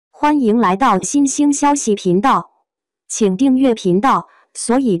欢迎来到新星消息频道，请订阅频道，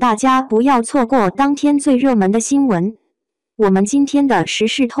所以大家不要错过当天最热门的新闻。我们今天的时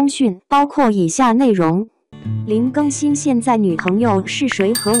事通讯包括以下内容：林更新现在女朋友是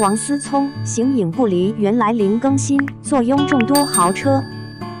谁？和王思聪形影不离。原来林更新坐拥众多豪车。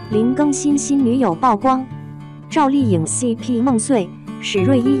林更新新女友曝光，赵丽颖 CP 梦碎，史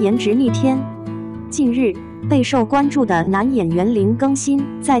芮伊颜值逆天。近日，备受关注的男演员林更新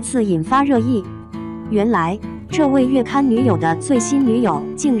再次引发热议。原来，这位月刊女友的最新女友，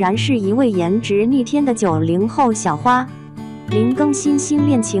竟然是一位颜值逆天的90后小花。林更新新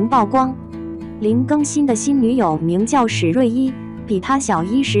恋情曝光，林更新的新女友名叫史芮伊，比他小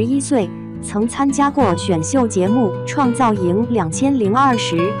11岁，曾参加过选秀节目《创造营2020》。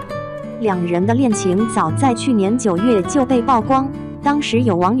两人的恋情早在去年9月就被曝光。当时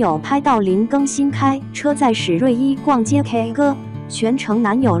有网友拍到林更新开车载史芮伊逛街 K 歌，全程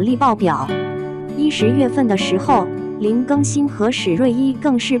男友力爆表。10月份的时候，林更新和史芮伊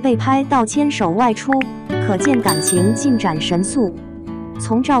更是被拍到牵手外出，可见感情进展神速。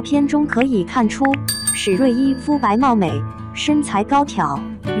从照片中可以看出，史芮伊肤白貌美，身材高挑，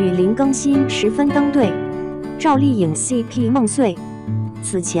与林更新十分登对。赵丽颖 CP 梦碎。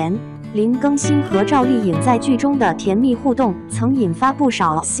此前，林更新和赵丽颖在剧中的甜蜜互动，曾引发不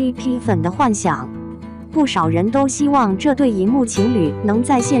少 CP 粉的幻想。不少人都希望这对荧幕情侣能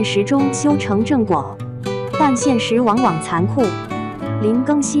在现实中修成正果，但现实往往残酷。林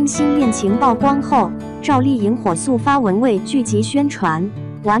更新新恋情曝光后，赵丽颖火速发文为剧集宣传，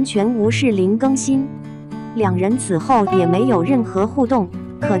完全无视林更新。两人此后也没有任何互动，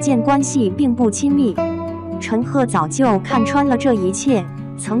可见关系并不亲密。陈赫早就看穿了这一切，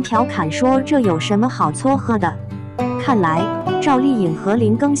曾调侃说这有什么好撮合的。看来赵丽颖和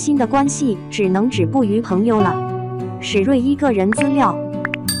林更新的关系只能止步于朋友了。史芮伊个人资料：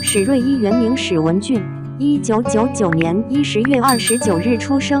史芮伊原名史文俊，1999年10月29日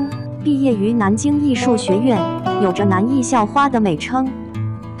出生，毕业于南京艺术学院，有着男艺校花的美称。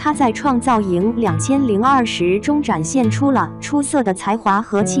他在《创造营2020》中展现出了出色的才华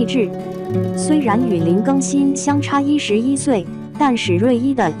和气质。虽然与林更新相差11岁，但史芮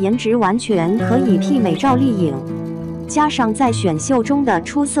伊的颜值完全可以媲美赵丽颖，加上在选秀中的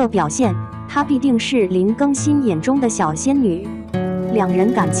出色表现，她必定是林更新眼中的小仙女。两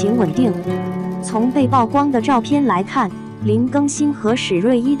人感情稳定。从被曝光的照片来看，林更新和史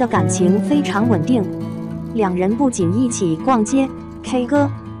芮伊的感情非常稳定。两人不仅一起逛街、K 歌，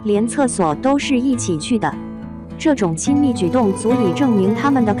连厕所都是一起去的。这种亲密举动足以证明他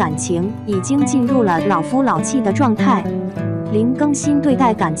们的感情已经进入了老夫老妻的状态。林更新对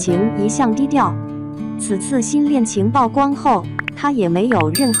待感情一向低调，此次新恋情曝光后，他也没有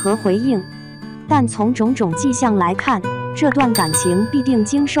任何回应。但从种种迹象来看，这段感情必定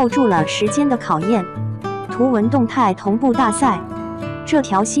经受住了时间的考验。图文动态同步大赛，这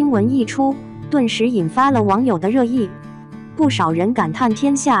条新闻一出，顿时引发了网友的热议。不少人感叹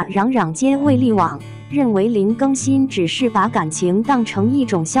天下攘攘皆为利网，认为林更新只是把感情当成一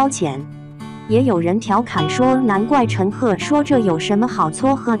种消遣。也有人调侃说，难怪陈赫说这有什么好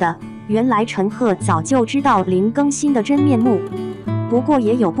撮合的，原来陈赫早就知道林更新的真面目。不过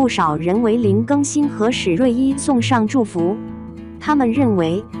也有不少人为林更新和史芮伊送上祝福，他们认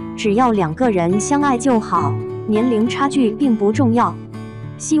为只要两个人相爱就好，年龄差距并不重要，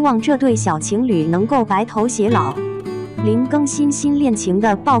希望这对小情侣能够白头偕老。林更新新恋情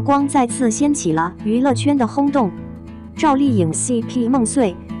的曝光再次掀起了娱乐圈的轰动，赵丽颖 CP 梦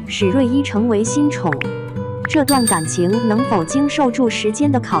碎，史芮伊成为新宠。这段感情能否经受住时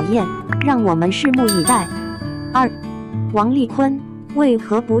间的考验，让我们拭目以待。2. 王丽坤为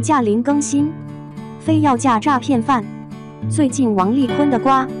何不嫁林更新？非要嫁诈骗犯？最近王丽坤的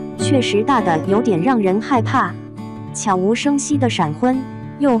瓜确实大的有点让人害怕，悄无声息的闪婚，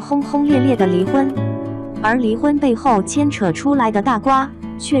又轰轰烈烈的离婚。而离婚背后牵扯出来的大瓜，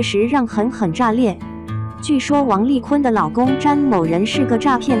确实让很炸裂。据说王丽坤的老公詹某人是个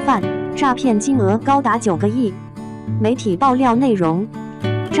诈骗犯，诈骗金额高达9个亿。媒体爆料内容：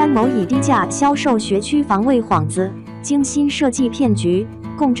詹某以低价销售学区房为幌子，精心设计骗局，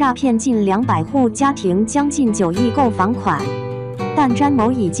共诈骗近200户家庭将近9亿购房款。但詹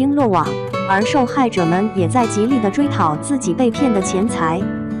某已经落网，而受害者们也在极力地追讨自己被骗的钱财。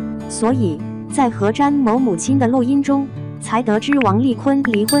所以在和詹某母亲的录音中，才得知王丽坤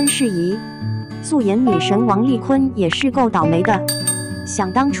离婚事宜。素颜女神王丽坤也是够倒霉的，想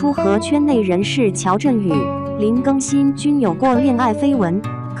当初和圈内人士乔振宇、林更新均有过恋爱绯闻，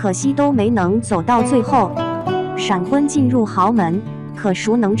可惜都没能走到最后，闪婚进入豪门，可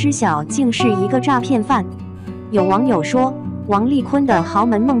孰能知晓竟是一个诈骗犯。有网友说，王丽坤的豪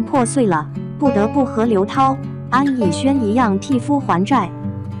门梦破碎了，不得不和刘涛、安以轩一样替夫还债。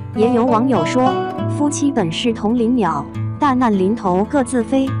也有网友说，夫妻本是同林鸟，大难临头各自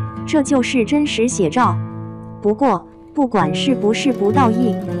飞，这就是真实写照。不过，不管是不是不道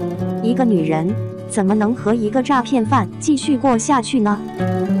义，一个女人怎么能和一个诈骗犯继续过下去呢？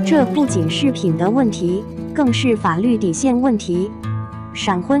这不仅是品德问题，更是法律底线问题。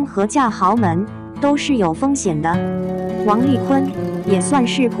闪婚和嫁豪门都是有风险的。王丽坤也算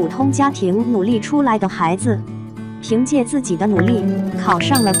是普通家庭努力出来的孩子，凭借自己的努力考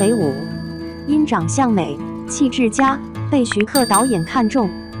上了北武，因长相美、气质佳，被徐克导演看中，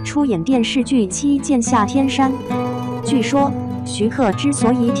出演电视剧《七剑下天山》。据说徐克之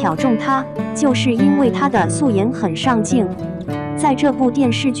所以挑中他，就是因为他的素颜很上镜。在这部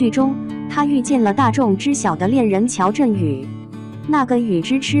电视剧中，他遇见了大众知晓的恋人乔振宇，那个与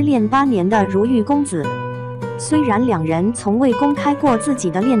之痴恋8年的如玉公子。虽然两人从未公开过自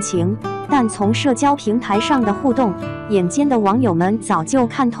己的恋情，但从社交平台上的互动，眼尖的网友们早就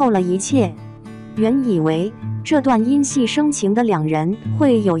看透了一切。原以为这段因戏生情的两人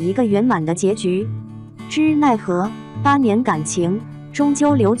会有一个圆满的结局，知奈何8年感情终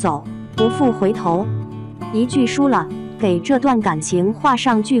究流走，不复回头。一句输了，给这段感情画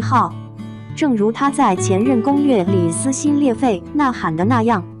上句号。正如他在《前任攻略》里撕心裂肺呐喊的那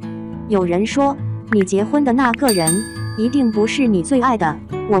样，有人说你结婚的那个人一定不是你最爱的，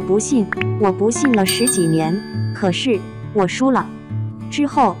我不信，我不信了10几年，可是我输了。之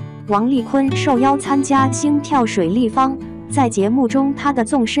后，王丽坤受邀参加《星跳水立方》，在节目中她的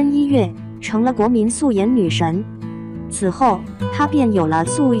纵身一跃成了国民素颜女神。此后，她便有了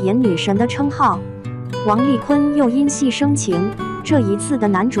素颜女神的称号。王丽坤又因戏生情，这一次的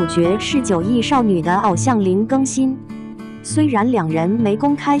男主角是9亿少女的偶像林更新。虽然两人没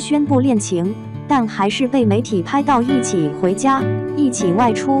公开宣布恋情，但还是被媒体拍到一起回家、一起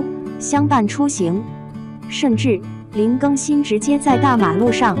外出、相伴出行，甚至林更新直接在大马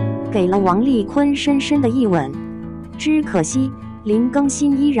路上给了王丽坤深深的一吻。只可惜，林更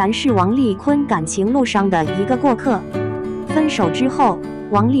新依然是王丽坤感情路上的一个过客。分手之后，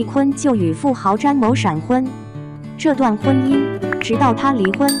王丽坤就与富豪詹某闪婚。这段婚姻直到他离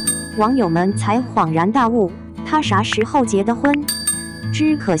婚，网友们才恍然大悟，他啥时候结的婚？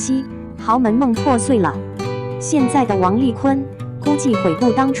只可惜，豪门梦破碎了。现在的王丽坤估计悔不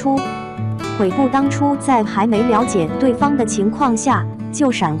当初，在还没了解对方的情况下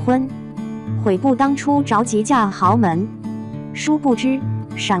就闪婚，悔不当初着急嫁豪门。殊不知，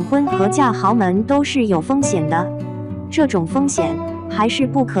闪婚和嫁豪门都是有风险的，这种风险还是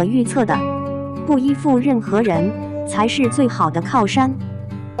不可预测的。不依附任何人才是最好的靠山。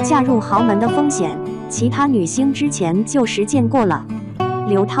嫁入豪门的风险，其他女星之前就实践过了。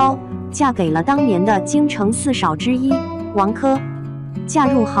刘涛嫁给了当年的京城4少之一王珂，嫁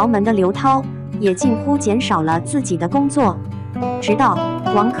入豪门的刘涛也近乎减少了自己的工作，直到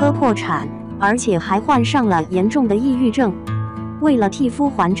王珂破产，而且还患上了严重的抑郁症。为了替夫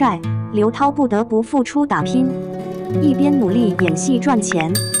还债，刘涛不得不付出打拼，一边努力演戏赚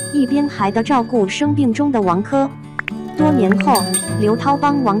钱，一边还得照顾生病中的王珂。多年后，刘涛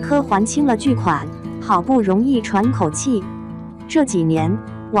帮王珂还清了巨款，好不容易喘口气。这几年，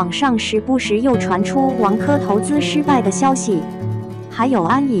网上时不时又传出王珂投资失败的消息。还有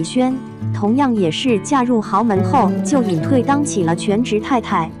安以轩，同样也是嫁入豪门后就隐退当起了全职太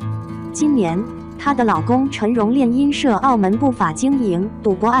太。今年，她的老公陈荣炼因涉澳门不法经营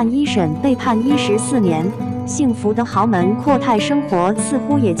赌博案一审被判14年，幸福的豪门阔太生活似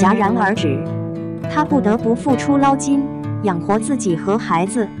乎也戛然而止。她不得不付出捞金，养活自己和孩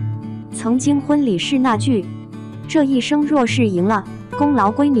子。曾经婚礼是那句：“这一生若是赢了，功劳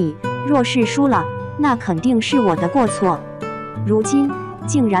归你；若是输了，那肯定是我的过错。”如今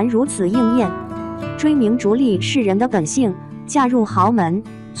竟然如此应验。追名逐利是人的本性，嫁入豪门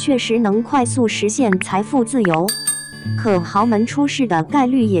确实能快速实现财富自由，可豪门出事的概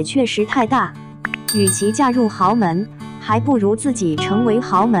率也确实太大。与其嫁入豪门，还不如自己成为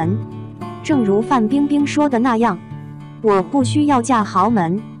豪门。正如范冰冰说的那样：“我不需要嫁豪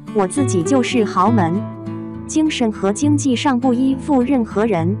门，我自己就是豪门。”精神和经济上不依附任何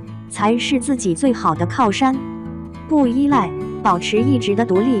人，才是自己最好的靠山。不依赖，保持一直的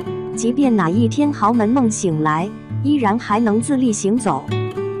独立，即便哪一天豪门梦醒来，依然还能自立行走。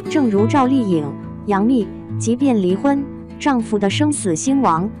正如赵丽颖、杨幂，即便离婚，丈夫的生死兴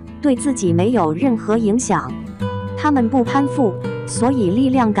亡对自己没有任何影响。他们不攀附，所以力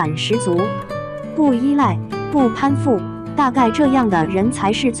量感十足。不依赖，不攀附，大概这样的人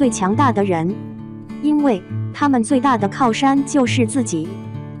才是最强大的人，因为他们最大的靠山就是自己。